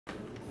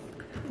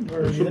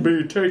This would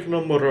be take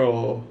number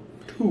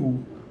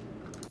 2.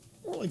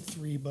 Or like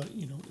 3, but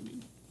you know what I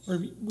mean. Or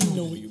we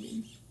know what you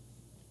mean.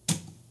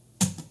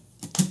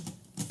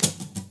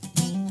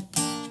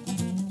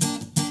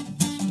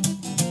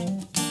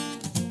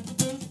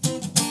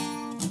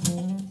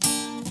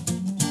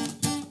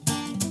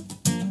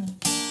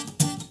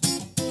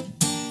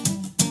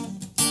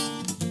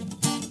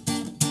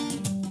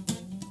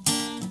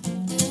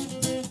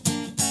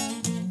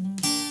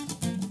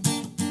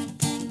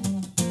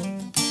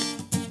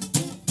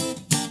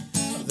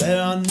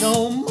 There are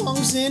no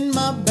monks in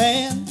my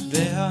band.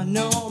 There are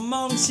no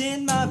monks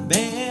in my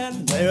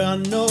band. There are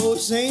no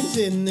saints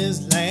in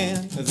this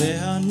land. There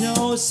are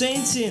no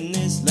saints in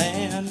this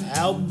land.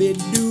 I'll be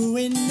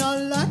doing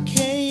all I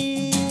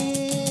can.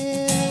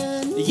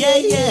 Yeah,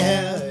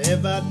 yeah.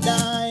 If I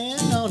die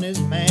an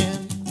honest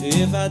man.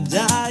 If I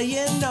die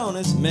an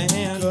honest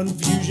man.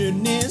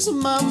 Confusion is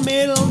my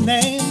middle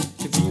name.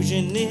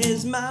 Confusion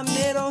is my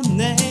middle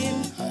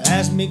name.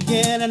 Ask me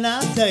again and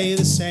I'll tell you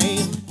the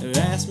same.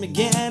 Ask me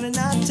again and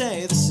I'll tell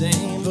you the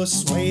same.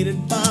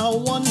 Persuaded by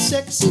one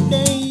sexy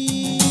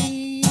dame.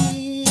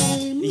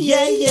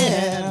 Yeah,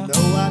 yeah. No,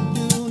 I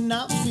do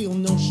not feel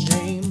no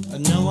shame.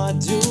 No, I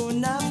do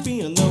not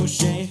feel no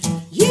shame.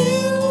 You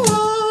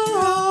are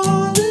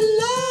all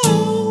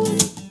alone.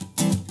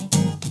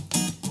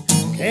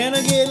 Can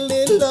I get a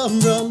little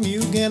love from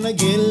you? Can I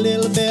get a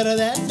little bit of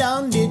that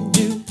down did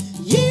do?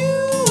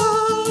 You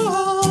are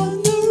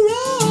on the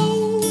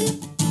road.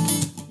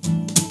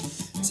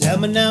 Tell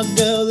me now,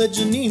 girl, that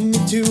you need me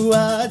to.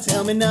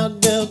 Tell me now,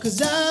 girl,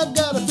 'cause I've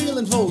got a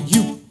feeling for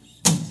you.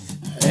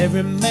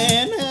 Every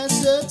man has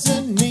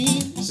certain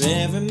needs.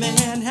 Every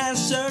man has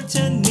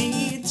certain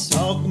needs.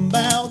 Talking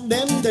about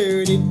them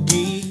dirty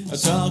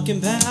deeds. Talking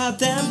about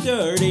them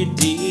dirty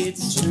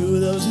deeds. To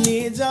those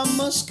needs I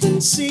must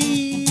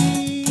concede.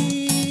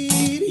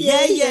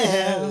 Yeah,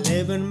 yeah.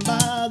 Living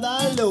by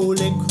thy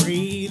lowly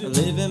creed.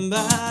 Living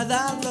by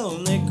thy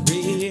lonely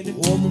creed.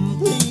 Woman,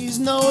 please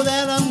know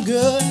that I'm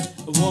good.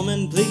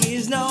 Woman,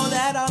 please know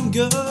that I'm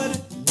good.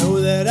 Know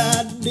that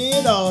I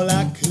did all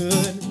I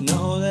could.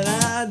 Know that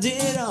I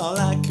did all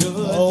I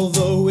could.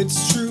 Although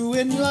it's true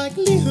in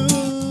likelihood.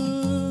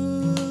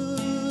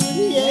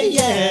 Yeah,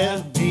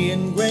 yeah.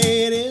 Being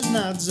great is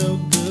not so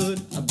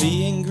good.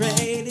 Being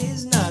great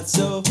is not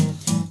so.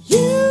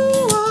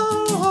 You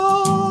are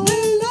all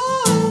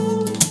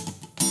alone.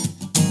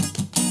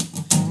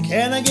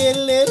 Can I get a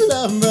little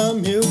love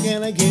from you?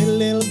 Can I get a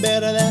little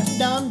bit of that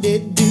down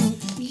did do?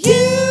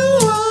 You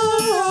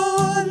are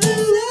all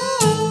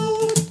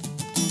alone.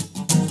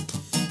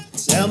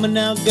 Tell me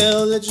now,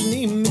 girl, that you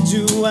need me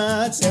to.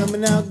 Tell me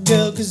now,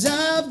 girl, 'cause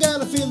I've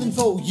got a feeling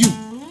for you.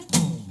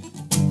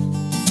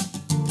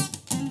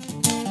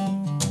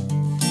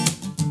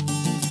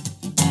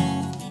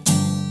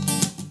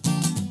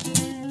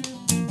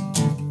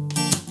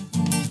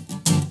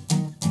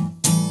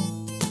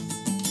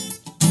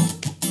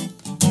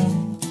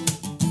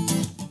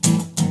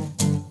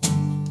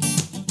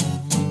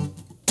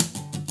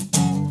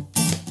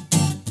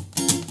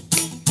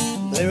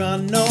 There are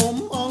no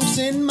monks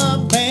in my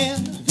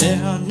band.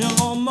 There are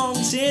no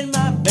monks in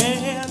my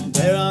band.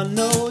 There are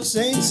no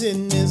saints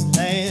in this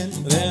land.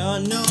 There are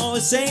no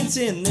saints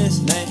in this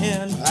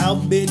land. I'll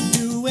be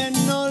doing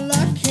all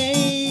I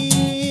can.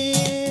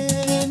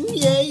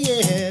 Yeah,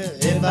 yeah.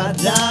 If I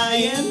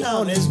die an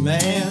honest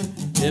man.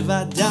 If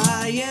I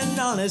die an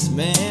honest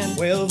man.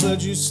 Well,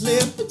 virtue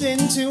slipped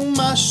into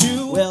my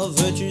shoe. Well,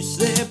 virtue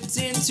slipped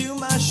into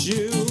my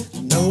shoe.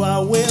 No, I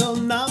will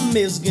not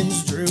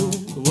misconstrue.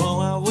 Oh,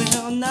 I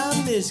will not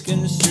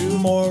misconstrue.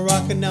 More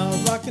rockin' up,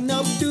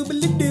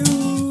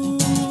 doobly-doo.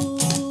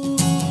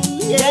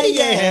 Yeah,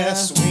 yeah.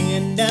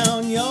 Swinging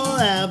down your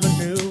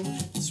avenue.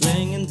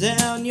 Swinging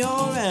down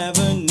your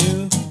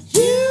avenue.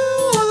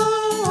 You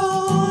are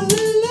all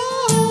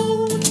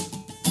alone.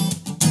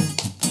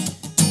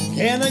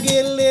 Can I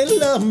get a little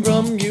love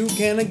from you?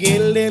 Can I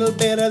get a little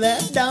bit of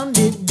that down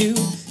did do?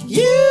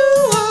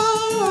 You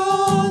are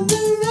on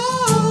the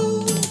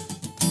road.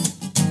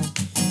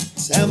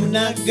 Tell me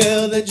now,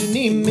 girl, that you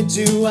need me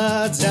to.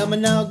 Tell me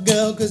now,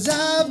 girl, 'cause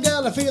I've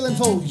got a feeling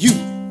for you.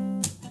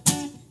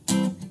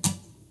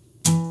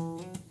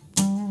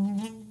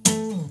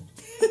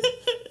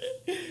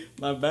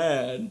 My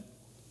bad.